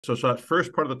So that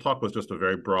first part of the talk was just a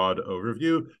very broad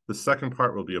overview. The second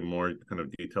part will be a more kind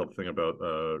of detailed thing about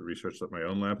research that my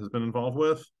own lab has been involved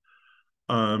with.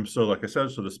 So like I said,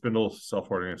 so the spindle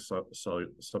self-organizing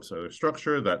subcellular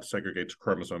structure that segregates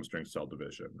chromosomes during cell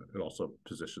division. It also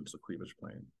positions the cleavage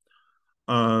plane.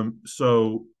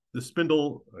 So the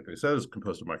spindle, like I said, is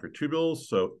composed of microtubules.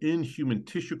 So in human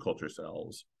tissue culture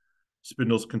cells,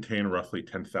 spindles contain roughly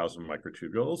 10,000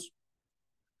 microtubules.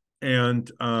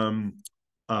 And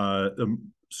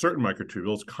certain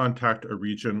microtubules contact a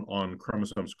region on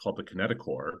chromosomes called the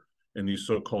kinetochore. And these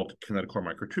so-called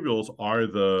kinetochore microtubules are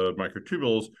the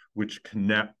microtubules which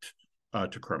connect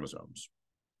to chromosomes.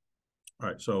 All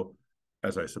right, so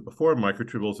as I said before,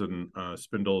 microtubules and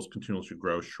spindles continuously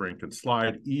grow, shrink, and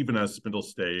slide, even as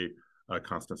spindles stay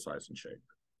constant size and shape.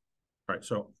 All right,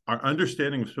 so our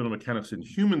understanding of spindle mechanics in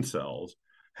human cells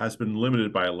has been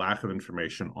limited by a lack of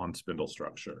information on spindle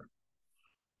structure.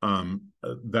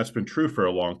 That's been true for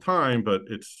a long time, but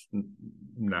it's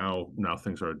now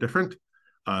things are different.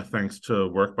 Thanks to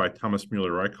work by Thomas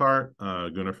Müller-Reichart,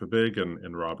 Gunnar Verbig,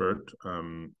 and Robert,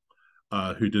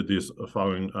 who did these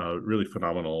following really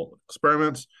phenomenal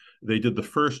experiments. They did the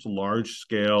first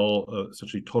large-scale,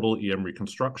 essentially total EM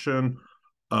reconstruction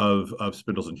of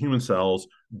spindles in human cells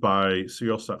by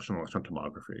serial section electron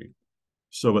tomography.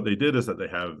 So what they did is that they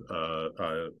have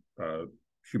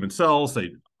human cells,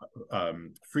 they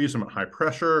freeze them at high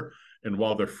pressure, and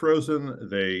while they're frozen,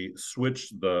 they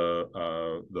switch the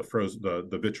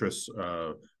vitreous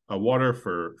water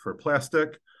for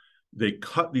plastic. They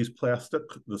cut these plastic,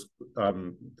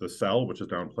 the cell, which is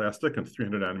now in plastic, in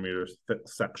 300 nanometers thick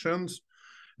sections.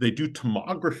 They do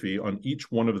tomography on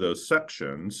each one of those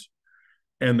sections,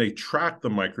 and they track the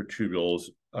microtubules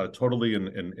totally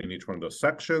in each one of those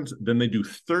sections. Then they do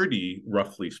 30,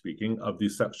 roughly speaking, of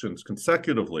these sections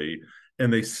consecutively,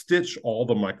 and they stitch all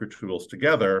the microtubules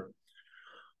together.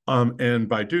 And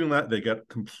by doing that, they get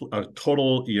a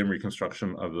total EM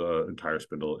reconstruction of the entire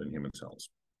spindle in human cells.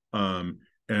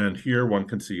 And here one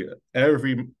can see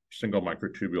every single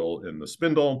microtubule in the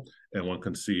spindle, and one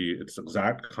can see its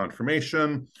exact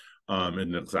conformation,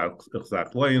 and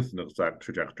exact length and exact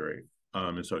trajectory.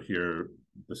 And so here,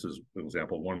 this is an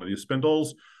example of one of these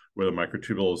spindles where the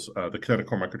microtubules, the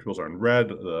kinetochore microtubules are in red,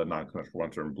 the non-kinetochore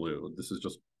ones are in blue. This is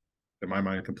just, in my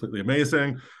mind, completely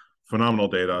amazing, phenomenal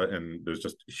data, and there's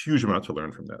just a huge amount to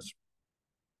learn from this.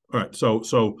 All right,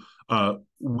 so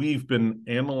we've been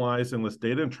analyzing this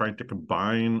data and trying to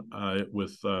combine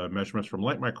with measurements from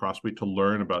light microscopy to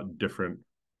learn about different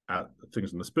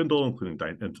things in the spindle, including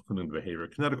the behavior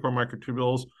of kinetochore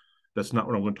microtubules. That's not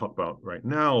what I'm going to talk about right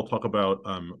now. I'll talk about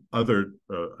other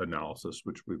analysis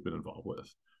which we've been involved with.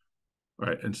 All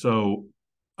right, and so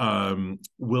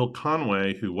Will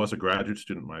Conway, who was a graduate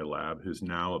student in my lab, who's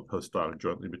now a postdoc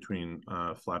jointly between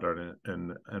Flatiron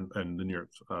and the New York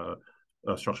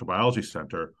Structural Biology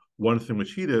Center, one thing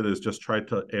which he did is just try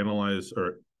to analyze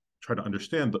or try to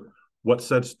understand what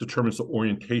determines the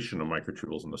orientation of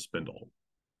microtubules in the spindle.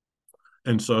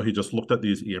 And so he just looked at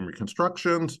these EM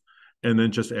reconstructions and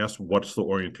then just asked what's the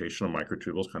orientation of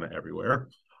microtubules kind of everywhere.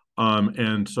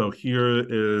 And so here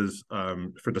is,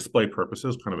 for display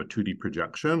purposes, kind of a 2D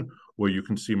projection where you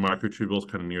can see microtubules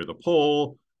kind of near the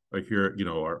pole, like here,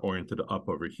 are oriented up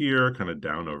over here, kind of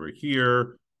down over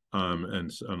here,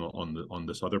 and on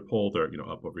this other pole, they're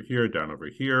up over here, down over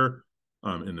here.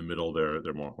 In the middle,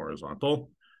 they're more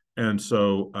horizontal. And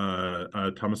so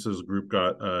Thomas's group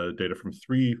got data from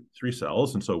three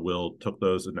cells, and so Will took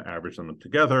those and averaged them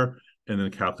together, and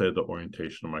then calculated the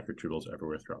orientation of microtubules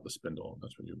everywhere throughout the spindle. And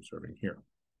that's what you're observing here.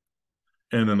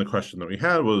 And then the question that we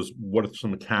had was, what are some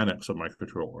mechanics of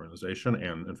microtubule organization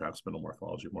and, in fact, spindle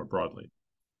morphology more broadly?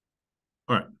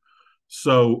 All right.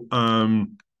 So,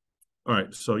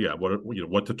 yeah,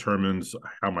 what determines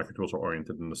how microtubules are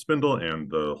oriented in the spindle and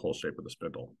the whole shape of the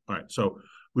spindle? All right. So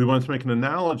we wanted to make an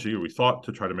analogy, or we thought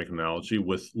to try to make an analogy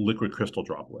with liquid crystal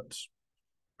droplets.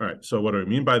 All right. So what do I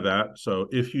mean by that? So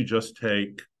if you just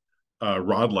take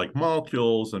rod-like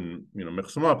molecules and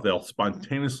mix them up, they'll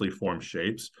spontaneously form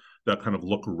shapes that kind of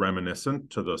look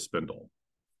reminiscent to the spindle.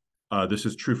 This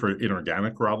is true for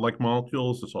inorganic rod-like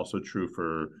molecules. It's also true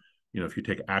for, if you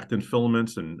take actin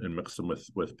filaments and mix them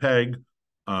with PEG,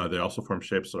 they also form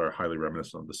shapes that are highly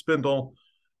reminiscent of the spindle.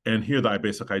 And here the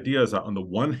basic idea is that on the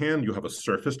one hand, you have a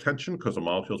surface tension because the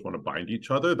molecules want to bind each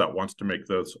other that wants to make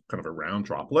this kind of a round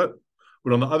droplet.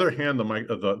 But on the other hand,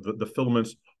 the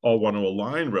filaments all want to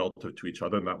align relative to each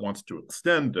other, and that wants to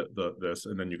extend this,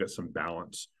 and then you get some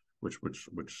balance, which looks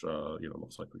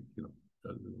like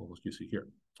what you see here.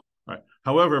 All right.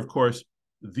 However, of course,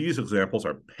 these examples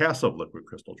are passive liquid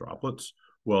crystal droplets,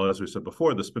 Well, as we said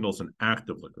before, the spindle is an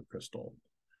active liquid crystal.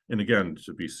 And again,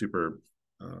 to be super,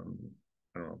 I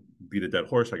don't know, beat a dead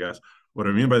horse, I guess. What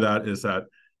I mean by that is that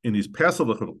in these passive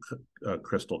liquid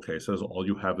crystal cases, all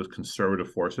you have is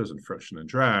conservative forces and friction and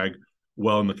drag.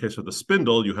 Well, in the case of the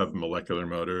spindle, you have molecular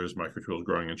motors, microtubules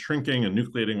growing and shrinking, and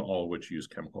nucleating, all of which use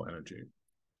chemical energy.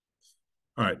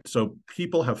 All right, so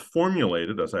people have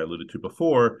formulated, as I alluded to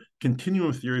before,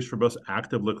 continuum theories for both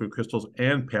active liquid crystals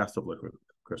and passive liquid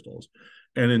crystals.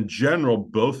 And in general,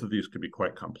 both of these could be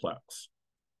quite complex.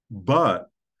 But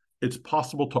it's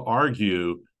possible to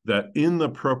argue that in the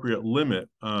appropriate limit,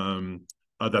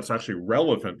 that's actually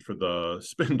relevant for the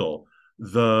spindle,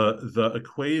 the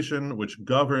equation which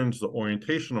governs the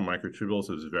orientation of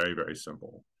microtubules is very, very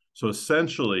simple. So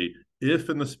essentially, if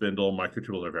in the spindle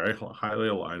microtubules are very highly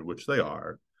aligned, which they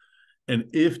are, and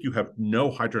if you have no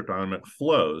hydrodynamic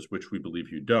flows, which we believe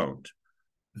you don't,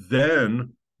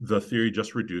 then the theory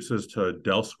just reduces to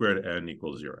del squared n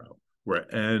equals 0,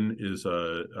 where n is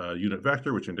a unit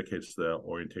vector, which indicates the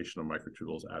orientation of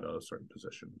microtubules at a certain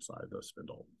position inside the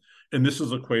spindle. And this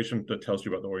is an equation that tells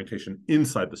you about the orientation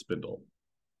inside the spindle,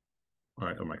 all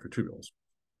right, of microtubules.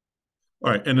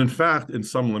 All right, and in fact, in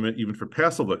some limit, even for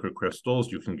passive liquid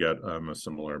crystals, you can get a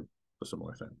similar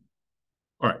thing.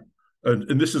 All right,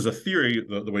 and this is a theory,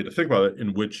 the way to think about it,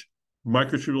 in which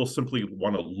microtubules simply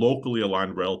want to locally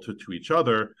align relative to each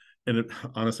other, and it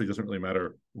honestly doesn't really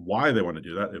matter why they want to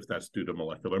do that, if that's due to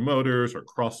molecular motors or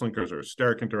cross-linkers or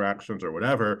steric interactions or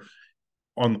whatever.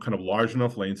 On kind of large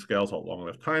enough length scales, on long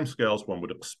enough time scales, one would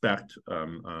expect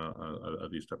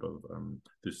these type of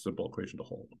this simple equation to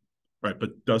hold. Right,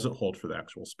 but does it hold for the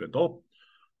actual spindle?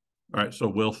 All right, so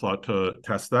Will thought to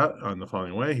test that in the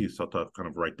following way. He thought to kind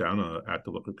of write down an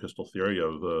active liquid crystal theory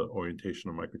of the orientation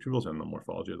of microtubules and the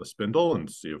morphology of the spindle and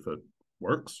see if it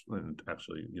works and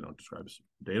actually, describes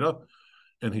data.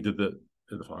 And he did that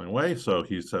in the following way. So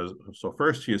he says, so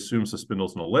first he assumes the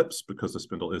spindle's an ellipse because the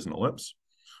spindle is an ellipse.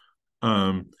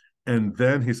 And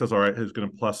then he says, all right, he's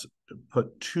going to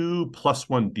put 2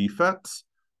 +1 defects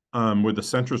where the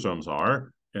centrosomes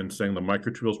are, and saying the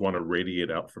microtubules want to radiate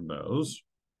out from those,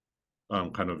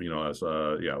 want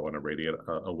to radiate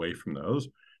away from those.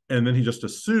 And then he just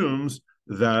assumes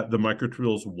that the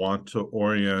microtubules want to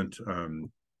orient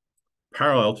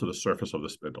parallel to the surface of the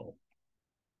spindle.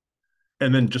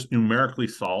 And then just numerically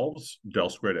solves del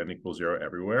squared n equals 0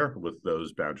 everywhere with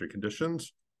those boundary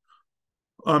conditions.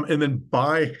 And then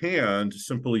by hand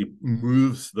simply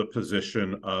moves the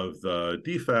position of the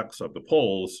defects of the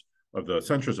poles of the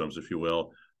centrosomes, if you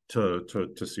will, to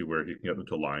see where he can get them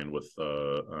to align with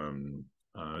to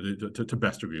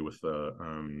best agree with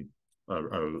the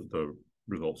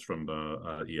results from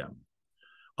the EM.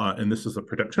 And this is a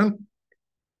prediction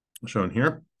shown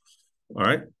here. All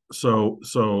right. So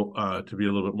to be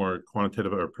a little bit more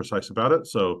quantitative or precise about it,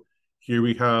 so here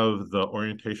we have the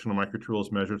orientation of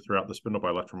microtubules measured throughout the spindle by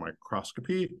electron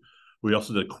microscopy. We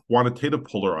also did quantitative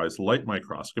polarized light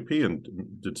microscopy and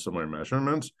did similar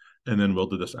measurements. And then we'll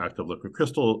do this active liquid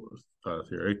crystal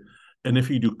theory. And if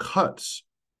you do cuts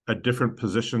at different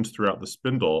positions throughout the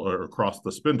spindle or across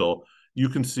the spindle, you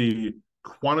can see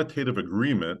quantitative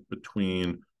agreement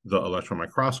between the electron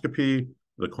microscopy,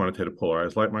 the quantitative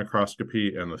polarized light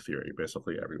microscopy, and the theory,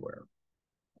 basically everywhere.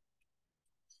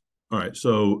 All right,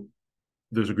 so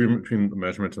there's agreement between the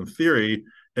measurements and theory,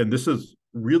 and this is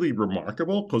really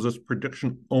remarkable because this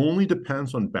prediction only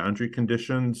depends on boundary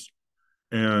conditions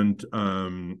and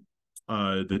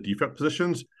the defect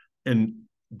positions, and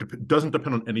doesn't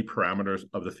depend on any parameters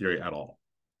of the theory at all.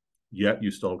 Yet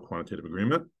you still have quantitative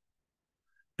agreement.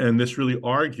 And this really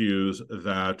argues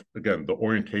that, again, the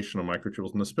orientation of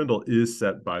microtubules in the spindle is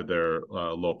set by their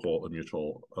local and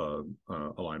mutual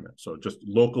alignment. So just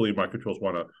locally, microtubules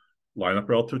want to line up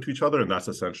relative to each other, and that's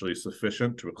essentially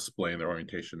sufficient to explain their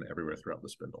orientation everywhere throughout the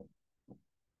spindle.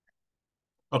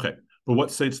 Okay, but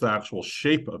what states the actual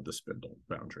shape of the spindle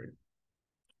boundary?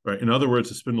 Right. In other words,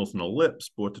 the spindle is an ellipse,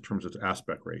 but what determines its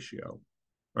aspect ratio?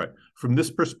 Right. From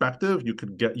this perspective,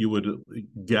 you would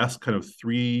guess kind of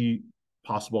 3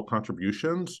 possible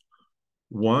contributions.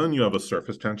 One, you have a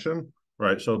surface tension,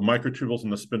 right? So microtubules in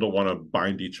the spindle want to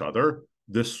bind each other.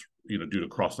 This, due to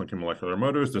cross-linking molecular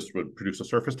motors, this would produce a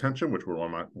surface tension, which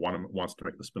wants to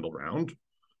make the spindle round.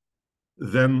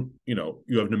 Then,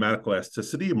 you have pneumatic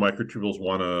elasticity. Microtubules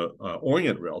want to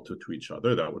orient relative to each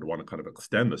other. That would want to kind of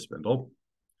extend the spindle.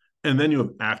 And then you have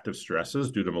active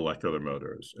stresses due to molecular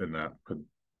motors, and that could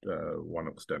want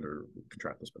to extend or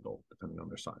contract the spindle, depending on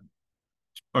their sign.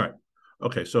 All right.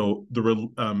 Okay, so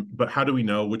but how do we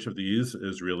know which of these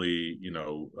is really,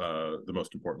 the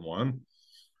most important one?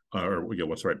 Or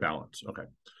what's the right balance? Okay.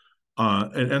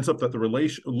 It ends up that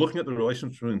looking at the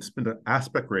relationship between spin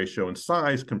aspect ratio and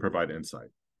size can provide insight.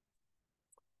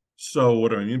 So what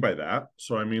do I mean by that?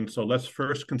 So let's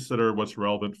first consider what's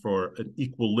relevant for an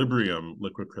equilibrium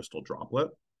liquid crystal droplet.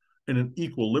 In an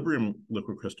equilibrium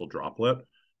liquid crystal droplet,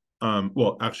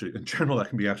 well, actually, in general, that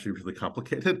can be actually really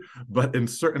complicated, but in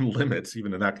certain limits,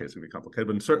 even in that case, it can be complicated,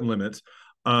 but in certain limits,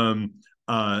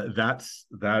 that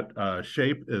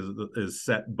shape is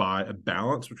set by a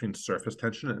balance between surface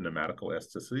tension and pneumatic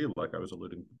elasticity, like I was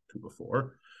alluding to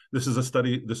before. This is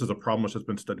a problem which has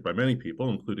been studied by many people,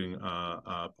 including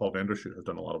Paul van der Schoot has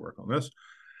done a lot of work on this.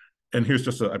 And here's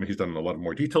just he's done a lot of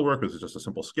more detailed work. This is just a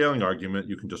simple scaling argument.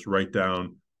 You can just write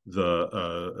down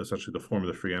essentially the form of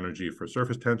the free energy for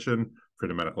surface tension, for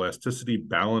pneumatic elasticity,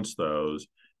 balance those,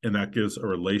 and that gives a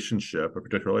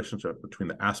particular relationship between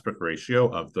the aspect ratio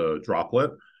of the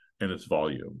droplet and its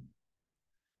volume.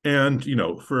 And,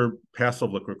 for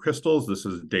passive liquid crystals, this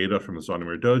is data from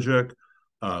Zvonimir Dojic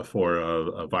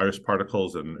for virus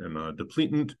particles and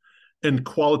depletant. And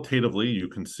qualitatively, you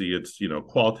can see it's,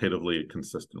 qualitatively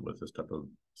consistent with this type of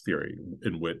theory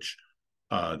in which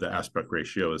the aspect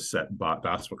ratio is set by the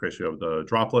aspect ratio of the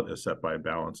droplet is set by a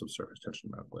balance of surface tension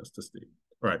and elasticity.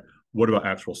 All right. What about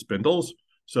actual spindles?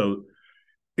 So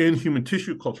in human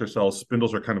tissue culture cells,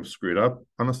 spindles are kind of screwed up,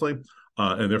 honestly,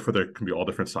 and therefore there can be all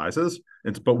different sizes.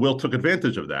 But Will took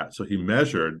advantage of that. So he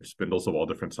measured spindles of all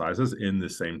different sizes in the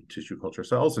same tissue culture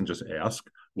cells and just asked,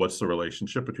 what's the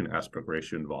relationship between aspect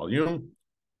ratio and volume?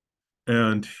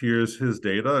 And here's his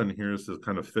data, and here's the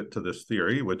kind of fit to this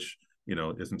theory, which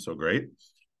isn't so great,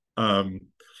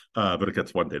 but it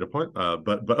gets one data point.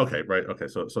 But okay, right? Okay,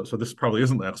 so this probably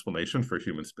isn't the explanation for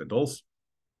human spindles,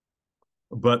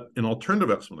 but an alternative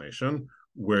explanation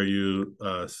where you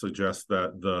suggest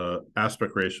that the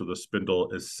aspect ratio of the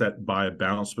spindle is set by a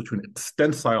balance between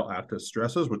extensile active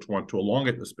stresses, which want to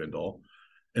elongate the spindle,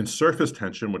 and surface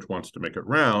tension, which wants to make it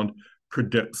round,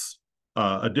 predicts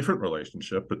a different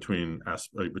relationship between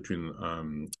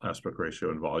aspect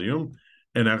ratio and volume.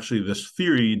 And actually, this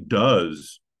theory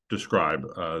does describe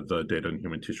the data in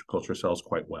human tissue culture cells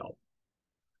quite well.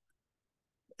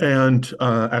 And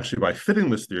actually, by fitting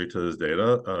this theory to this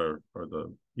data,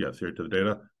 theory to the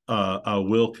data,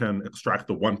 Will can extract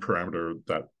the one parameter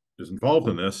that is involved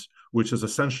in this, which is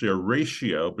essentially a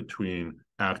ratio between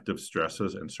active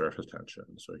stresses and surface tension.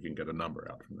 So you can get a number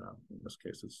out from that. In this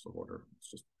case, it's the order.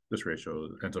 It's just this ratio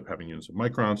ends up having units of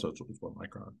microns, so it's 1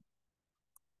 micron.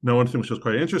 Now, one thing which is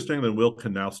quite interesting, that Will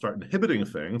can now start inhibiting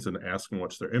things and asking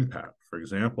what's their impact. For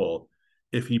example,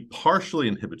 if he partially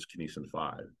inhibits kinesin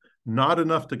 5, not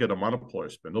enough to get a monopolar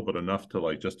spindle, but enough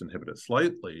to just inhibit it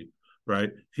slightly,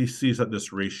 right? He sees that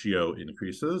this ratio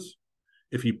increases.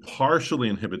 If he partially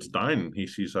inhibits dynin, he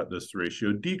sees that this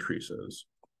ratio decreases.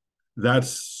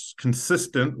 That's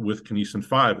consistent with kinesin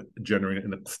 5 generating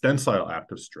an extensile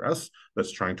active stress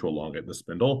that's trying to elongate the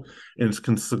spindle. And it's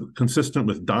consistent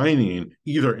with dynein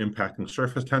either impacting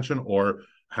surface tension or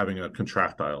having a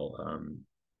contractile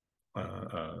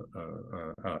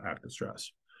active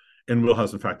stress. And Will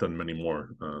has, in fact, done many more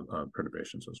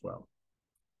perturbations as well.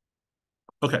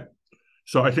 Okay,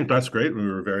 so I think that's great. We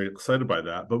were very excited by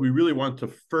that, but we really want to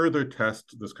further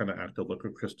test this kind of active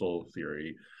liquid crystal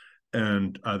theory.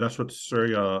 And that's what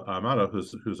Surya Amata,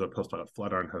 who's a postdoc at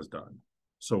Flatiron, has done.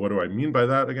 So what do I mean by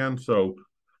that again? So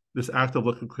this active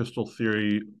liquid crystal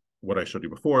theory, what I showed you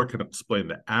before, can explain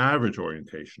the average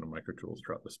orientation of microtubules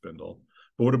throughout the spindle.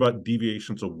 But what about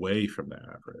deviations away from the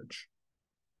average?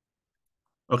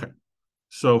 Okay,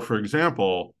 so for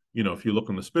example, if you look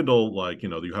on the spindle,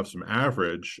 you have some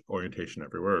average orientation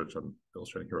everywhere, which I'm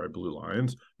illustrating here by blue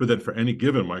lines, but then for any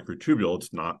given microtubule,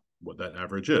 it's not what that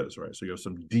average is, right? So you have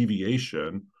some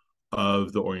deviation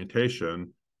of the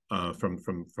orientation from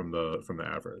the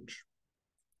average.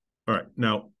 All right,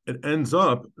 now it ends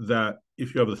up that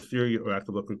if you have the theory of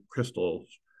active liquid crystals,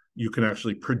 you can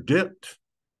actually predict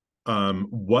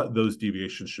what those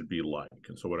deviations should be like.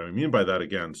 And so what I mean by that,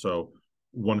 again, so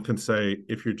one can say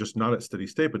if you're just not at steady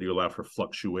state, but you allow for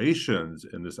fluctuations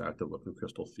in this active liquid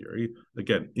crystal theory,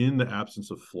 again, in the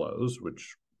absence of flows,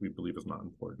 which we believe is not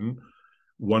important,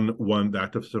 the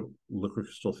active liquid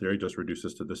crystal theory just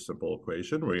reduces to this simple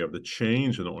equation where you have the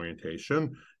change in the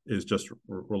orientation is just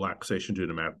relaxation due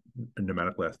to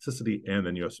pneumatic elasticity, and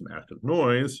then you have some active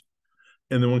noise.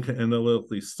 And then one can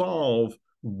analytically solve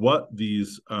what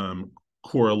these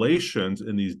correlations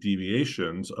and these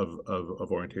deviations of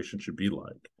orientation should be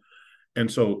like. And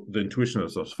so the intuition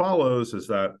is as follows, is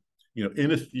that,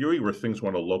 in a theory where things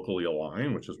want to locally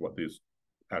align, which is what these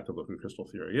active liquid crystal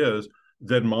theory is,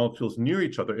 then molecules near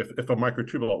each other, if a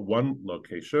microtubule at one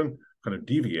location kind of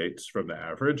deviates from the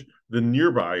average, the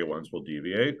nearby ones will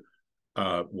deviate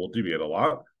a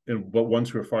lot. But ones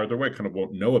who are farther away kind of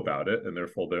won't know about it, and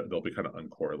therefore they'll be kind of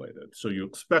uncorrelated. So you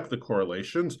expect the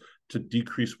correlations to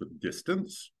decrease with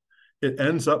distance. It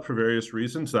ends up, for various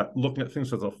reasons, that looking at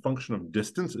things as a function of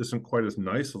distance isn't quite as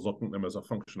nice as looking at them as a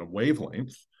function of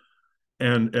wavelength.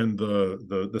 And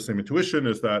the same intuition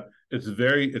is that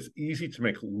it's easy to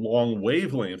make long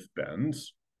wavelength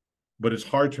bends, but it's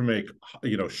hard to make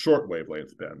short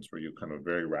wavelength bends where you kind of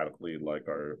very radically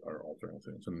are altering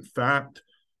things. And in fact,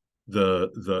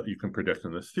 you can predict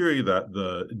in this theory that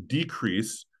the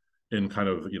decrease in kind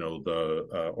of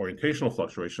the orientational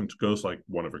fluctuations goes like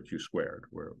 1/q squared,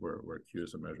 where q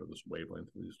is a measure of this wavelength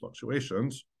of these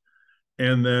fluctuations.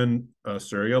 And then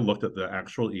Surya looked at the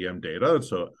actual EM data.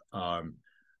 And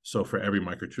so for every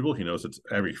microtubule, he knows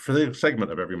for the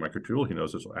segment of every microtubule, he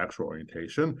knows its actual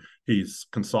orientation. He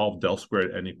can solve del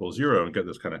squared n equals 0 and get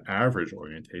this kind of average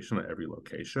orientation at every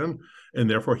location. And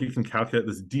therefore, he can calculate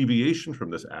this deviation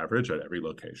from this average at every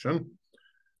location.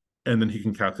 And then he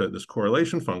can calculate this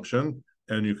correlation function.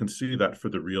 And you can see that for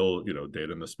the real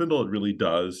data in the spindle, it really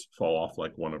does fall off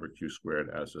like 1/q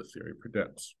squared as the theory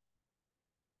predicts.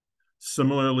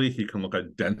 Similarly, he can look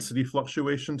at density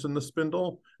fluctuations in the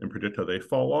spindle and predict how they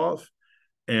fall off,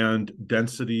 and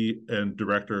density and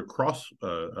director cross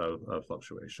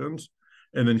fluctuations.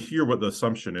 And then here, what the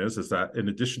assumption is that in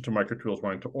addition to microtubules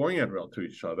wanting to orient relative to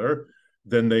each other,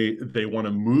 then they want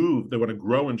to move, they want to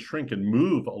grow and shrink and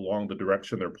move along the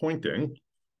direction they're pointing,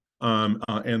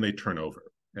 and they turn over,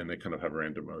 and they kind of have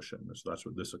random motion. So that's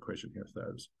what this equation here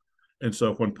says. And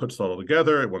so if one puts that all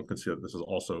together, one can see that this is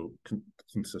also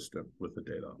consistent with the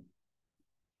data.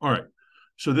 All right,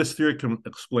 so this theory can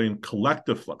explain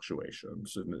collective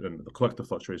fluctuations, and the collective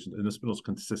fluctuations in the spindle is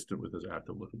consistent with this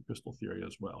active liquid crystal theory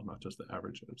as well, not just the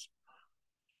averages.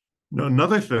 Now,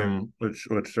 another thing which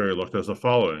Surya looked at is the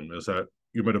following, is that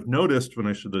you might have noticed when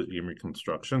I showed the EM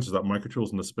reconstructions is that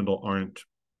microtubules in the spindle aren't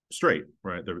straight,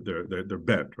 right? They're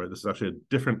bent, right? This is actually a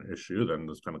different issue than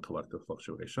this kind of collective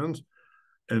fluctuations.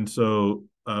 And so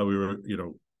we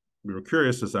were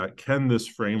curious, is that can this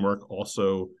framework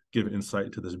also give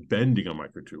insight to this bending of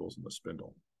microtubules in the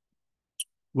spindle?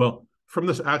 Well, from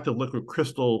this active liquid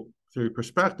crystal theory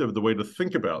perspective, the way to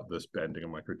think about this bending of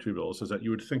microtubules is that you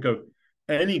would think of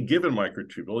any given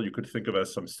microtubule, you could think of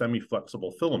as some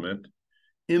semi-flexible filament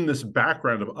in this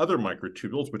background of other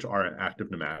microtubules, which are an active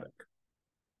nematic.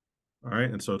 All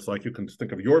right, and so it's like you can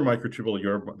think of your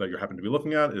microtubule that you happen to be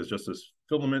looking at is just this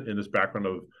filament in this background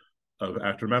of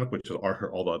active nematic, which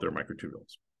are all the other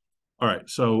microtubules. All right,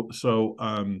 so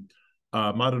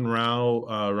Madan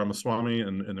Rao, Ramaswamy,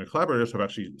 and their collaborators have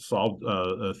actually solved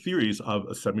theories of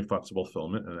a semi-flexible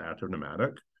filament and an active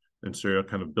nematic, and Surya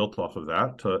kind of built off of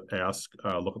that to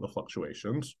look at the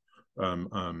fluctuations.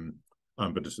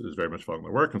 But this is very much following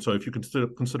their work. And so if you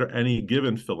consider any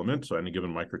given filament, so any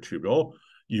given microtubule,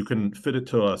 you can fit it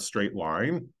to a straight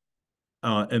line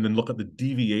and then look at the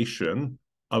deviation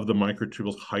of the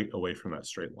microtubule's height away from that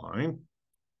straight line.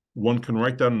 One can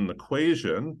write down an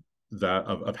equation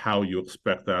of how you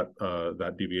expect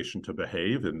that deviation to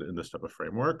behave in this type of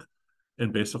framework.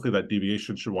 And basically that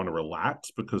deviation should want to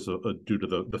relax because due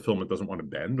to the filament doesn't want to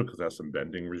bend because it has some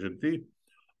bending rigidity.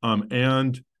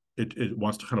 And it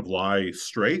wants to kind of lie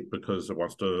straight because it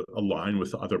wants to align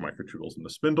with the other microtubules in the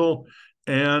spindle.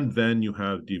 And then you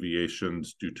have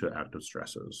deviations due to active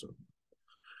stresses.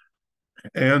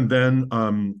 And then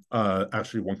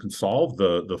actually one can solve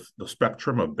the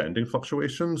spectrum of bending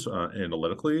fluctuations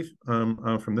analytically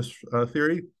from this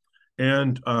theory.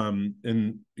 And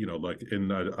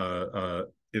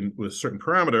with certain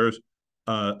parameters,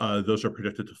 those are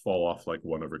predicted to fall off like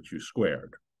 1/q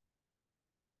squared.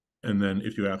 And then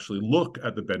if you actually look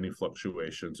at the bending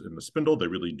fluctuations in the spindle, they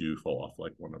really do fall off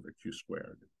like 1/q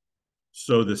squared.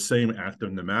 So the same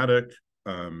active nematic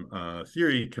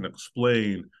theory can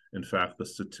explain, in fact, the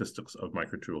statistics of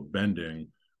microtubule bending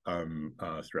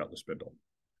throughout the spindle.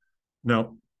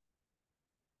 Now,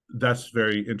 that's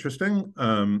very interesting,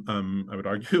 I would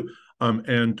argue.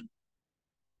 And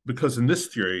because in this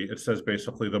theory, it says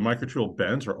basically the microtubule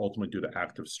bends are ultimately due to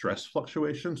active stress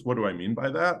fluctuations. What do I mean by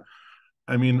that?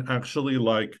 I mean, actually,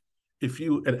 like, it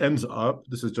just ends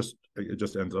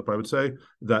up, I would say,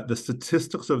 that the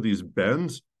statistics of these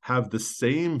bends have the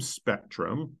same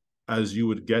spectrum as you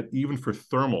would get even for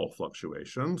thermal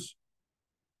fluctuations,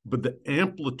 but the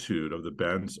amplitude of the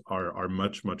bends are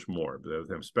much, much more.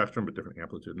 They have spectrum, but different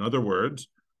amplitude. In other words,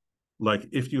 like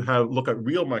if you look at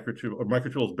real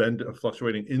microtubules bend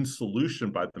fluctuating in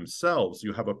solution by themselves,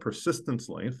 you have a persistence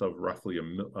length of roughly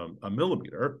a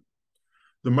millimeter.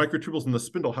 The microtubules in the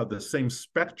spindle have the same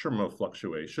spectrum of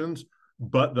fluctuations,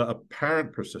 but the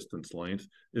apparent persistence length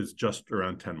is just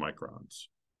around 10 microns.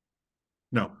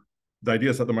 Now, the idea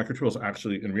is that the microtubules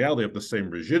actually, in reality, have the same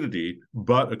rigidity,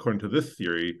 but according to this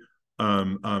theory,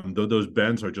 those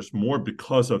bends are just more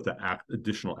because of the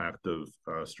additional active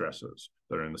stresses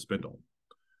that are in the spindle.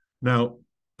 Now,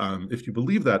 if you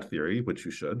believe that theory, which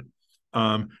you should,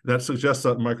 that suggests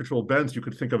that microtubule bends you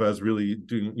could think of as really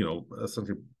doing,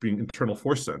 essentially being internal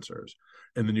force sensors,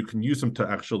 and then you can use them to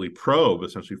actually probe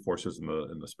essentially forces in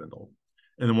the spindle.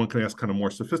 And then one can ask kind of more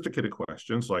sophisticated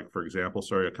questions, like, for example,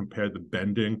 I compared the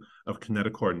bending of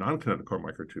kinetochore and non-kinetochore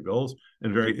microtubules,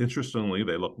 and very interestingly,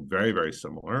 they look very, very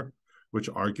similar, which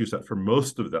argues that for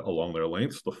most of along their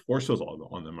lengths, the forces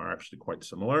on them are actually quite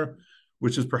similar,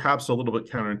 which is perhaps a little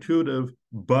bit counterintuitive,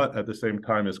 but at the same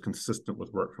time is consistent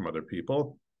with work from other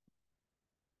people.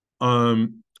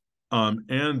 And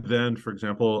then, for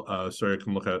example, I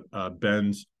can look at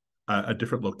bends at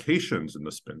different locations in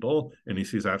the spindle, and he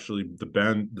sees actually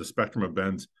the spectrum of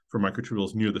bends for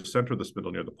microtubules near the center of the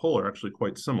spindle, near the pole, are actually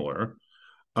quite similar,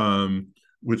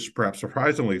 which perhaps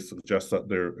surprisingly suggests that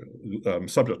they're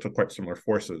subject to quite similar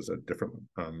forces at different,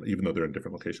 even though they're in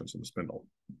different locations in the spindle.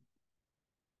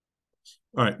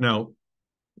 All right, now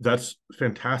that's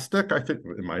fantastic. I think,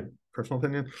 in my personal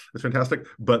opinion, it's fantastic.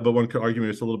 But one could argue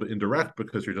maybe it's a little bit indirect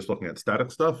because you're just looking at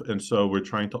static stuff, and so we're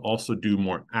trying to also do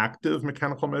more active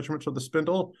mechanical measurements of the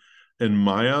spindle. And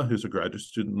Maya, who's a graduate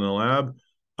student in the lab,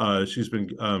 she's been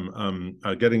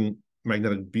getting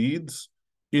magnetic beads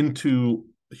into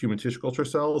human tissue culture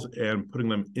cells and putting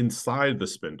them inside the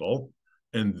spindle,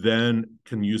 and then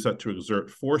can use that to exert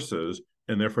forces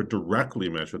and therefore directly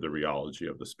measure the rheology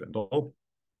of the spindle.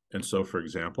 And so, for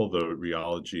example, the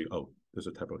rheology, there's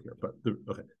a typo here, but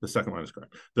the second line is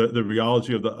correct. The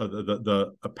rheology of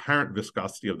the apparent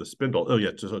viscosity of the spindle.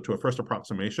 So to a first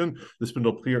approximation, the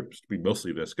spindle appears to be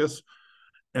mostly viscous,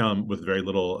 with very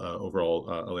little overall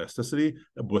elasticity,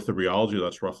 with the rheology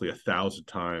that's roughly 1,000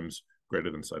 times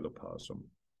greater than cytoplasm.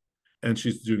 And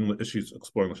she's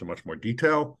exploring this in much more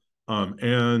detail.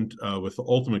 And with the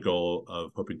ultimate goal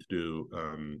of hoping to do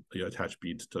attach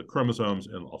beads to chromosomes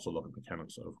and also look at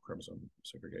mechanics of chromosome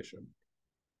segregation.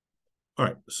 All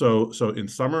right, so in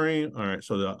summary, all right,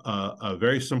 so a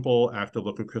very simple active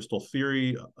liquid crystal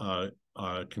theory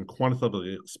can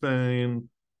quantitatively explain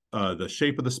the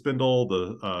shape of the spindle,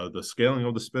 the scaling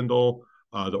of the spindle,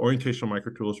 the orientation of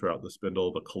microtubules throughout the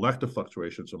spindle, the collective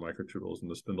fluctuations of microtubules in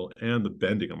the spindle, and the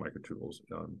bending of microtubules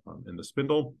in the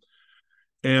spindle.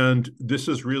 And this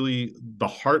is really the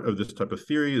heart of this type of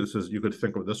theory. You could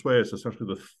think of it this way: it's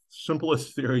essentially the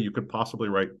simplest theory you could possibly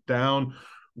write down,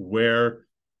 where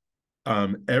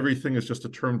everything is just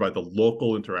determined by the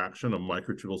local interaction of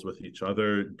microtubules with each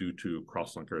other due to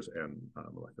cross-linkers and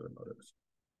molecular motives.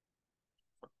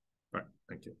 All right,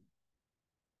 thank you.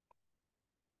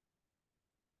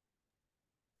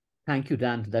 Thank you,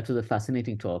 Dan. That was a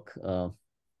fascinating talk.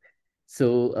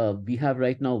 So we have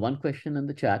right now one question in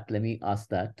the chat. Let me ask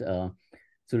that.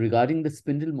 So regarding the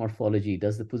spindle morphology,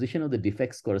 does the position of the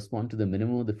defects correspond to the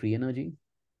minimum of the free energy?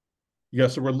 Yeah,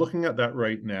 so we're looking at that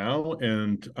right now.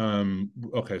 And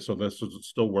okay, so this is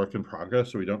still work in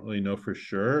progress, so we don't really know for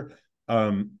sure.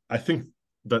 I think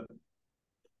that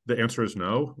the answer is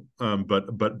no,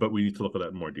 but we need to look at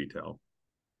that in more detail.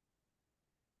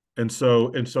 And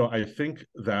so I think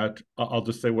that I'll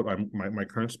just say what my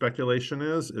current speculation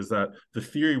is that the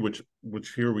theory which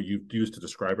here we use to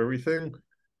describe everything,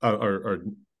 or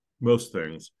most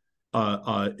things,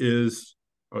 is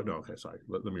let me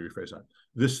rephrase that.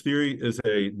 This theory is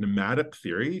a nematic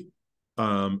theory,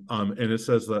 and it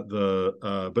says that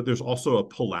but there's also a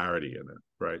polarity in it,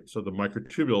 right? So the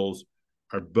microtubules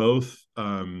are both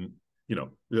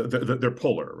they're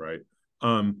polar, right?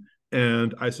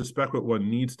 And I suspect what one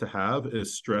needs to have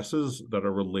is stresses that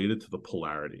are related to the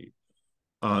polarity.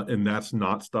 And that's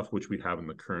not stuff which we have in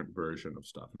the current version of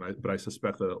stuff. But I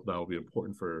suspect that will be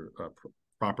important for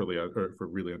properly, or for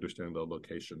really understanding the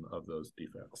location of those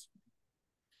defects.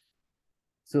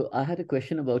 So I had a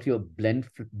question about your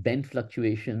bend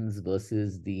fluctuations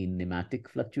versus the nematic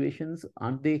fluctuations.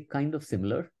 Aren't they kind of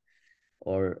similar?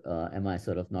 Or am I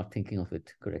sort of not thinking of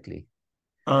it correctly?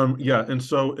 Yeah, and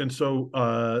so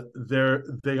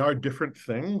they are different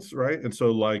things, right? And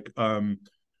so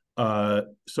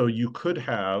so you could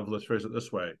have, let's phrase it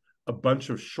this way, a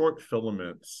bunch of short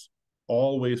filaments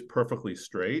always perfectly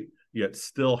straight, yet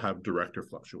still have director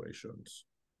fluctuations.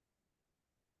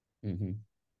 Mm-hmm.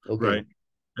 Okay. Right?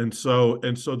 And so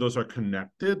those are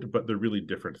connected, but they're really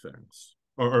different things.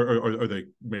 Or they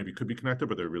maybe could be connected,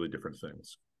 but they're really different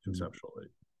things conceptually.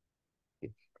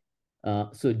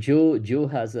 So Joe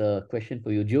has a question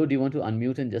for you. Joe, do you want to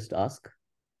unmute and just ask?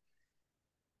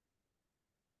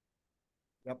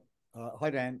 Yep. Hi,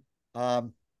 Dan.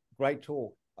 Great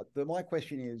talk. My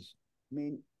question is, I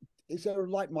mean, is there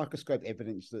light microscope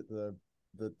evidence that the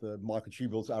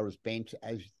microtubules are as bent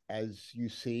as you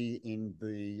see in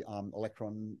the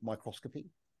electron microscopy?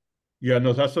 Yeah,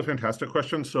 no, that's a fantastic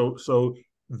question. So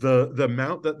the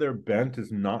amount that they're bent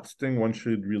is not something one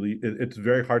should really. It's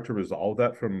very hard to resolve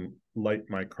that from light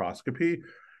microscopy.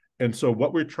 And so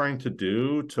what we're trying to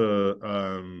do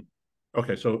to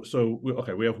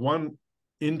we have one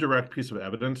indirect piece of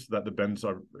evidence that the bends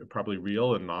are probably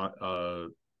real and not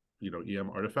EM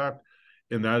artifact,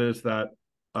 and that is that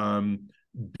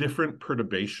different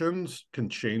perturbations can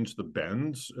change the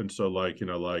bends. And so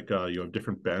you have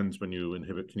different bends when you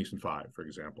inhibit kinesin 5, for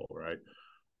example, right?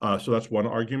 So that's one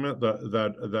argument that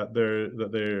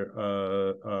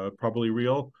they're probably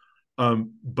real.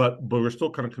 But we're still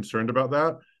kind of concerned about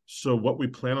that. So what we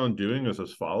plan on doing is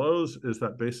as follows, is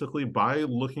that basically by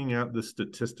looking at the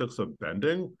statistics of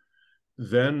bending,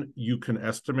 then you can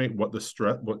estimate what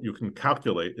you can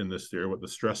calculate in this theory, what the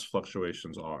stress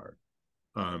fluctuations are,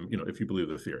 if you believe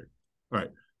the theory. All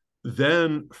right.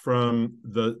 Then from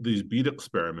these bead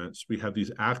experiments, we have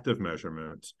these active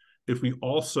measurements. If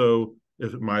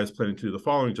Maya's planning to do the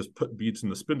following, just put beads in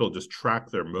the spindle, just track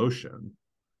their motion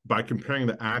by comparing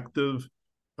the active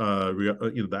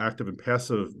and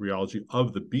passive rheology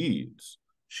of the beads,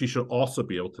 she should also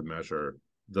be able to measure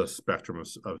the spectrum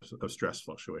of stress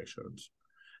fluctuations.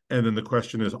 And then the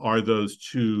question is, are those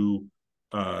two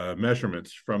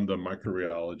measurements from the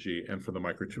microrheology and from the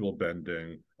microtubule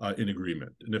bending in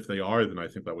agreement? And if they are, then I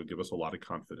think that would give us a lot of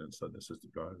confidence that this is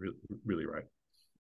really, really right.